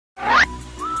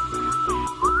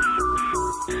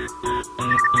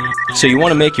So you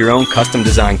want to make your own custom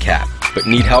design cap, but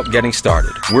need help getting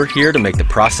started. We're here to make the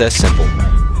process simple.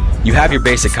 You have your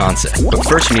basic concept, but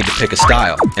first you need to pick a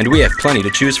style, and we have plenty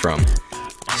to choose from.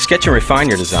 Sketch and refine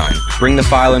your design. Bring the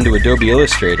file into Adobe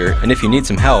Illustrator, and if you need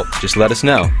some help, just let us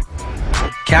know.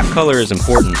 Cap color is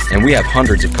important, and we have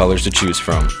hundreds of colors to choose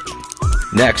from.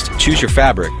 Next, choose your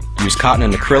fabric. Use cotton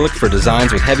and acrylic for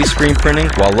designs with heavy screen printing,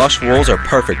 while lush wools are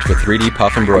perfect for 3D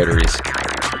puff embroideries.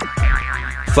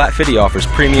 FlatFitty offers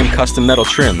premium custom metal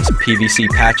trims, PVC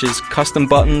patches, custom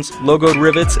buttons, logoed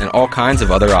rivets, and all kinds of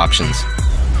other options.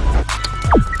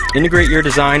 Integrate your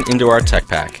design into our tech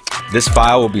pack. This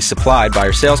file will be supplied by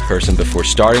your salesperson before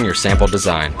starting your sample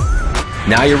design.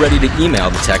 Now you're ready to email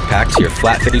the tech pack to your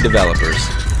FlatFitty developers.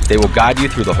 They will guide you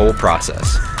through the whole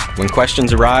process. When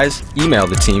questions arise, email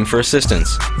the team for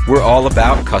assistance. We're all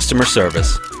about customer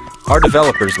service. Our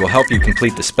developers will help you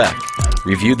complete the spec,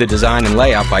 review the design and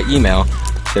layout by email,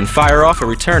 then fire off a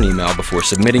return email before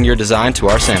submitting your design to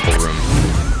our sample room.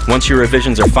 Once your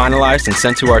revisions are finalized and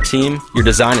sent to our team, your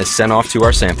design is sent off to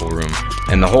our sample room,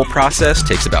 and the whole process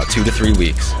takes about 2 to 3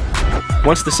 weeks.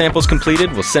 Once the sample's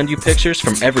completed, we'll send you pictures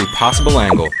from every possible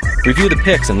angle. Review the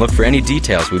pics and look for any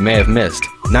details we may have missed.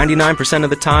 99% of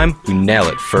the time, we nail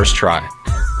it first try.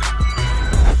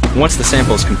 Once the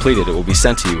sample is completed, it will be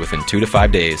sent to you within 2 to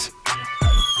 5 days.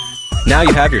 Now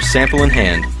you have your sample in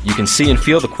hand. You can see and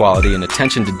feel the quality and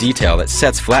attention to detail that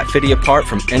sets FlatFitty apart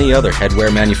from any other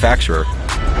headwear manufacturer.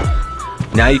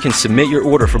 Now you can submit your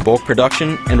order for bulk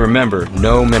production, and remember,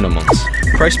 no minimums.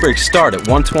 Price breaks start at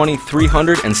 120,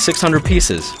 300, and 600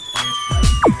 pieces.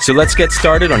 So let's get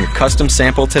started on your custom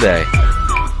sample today.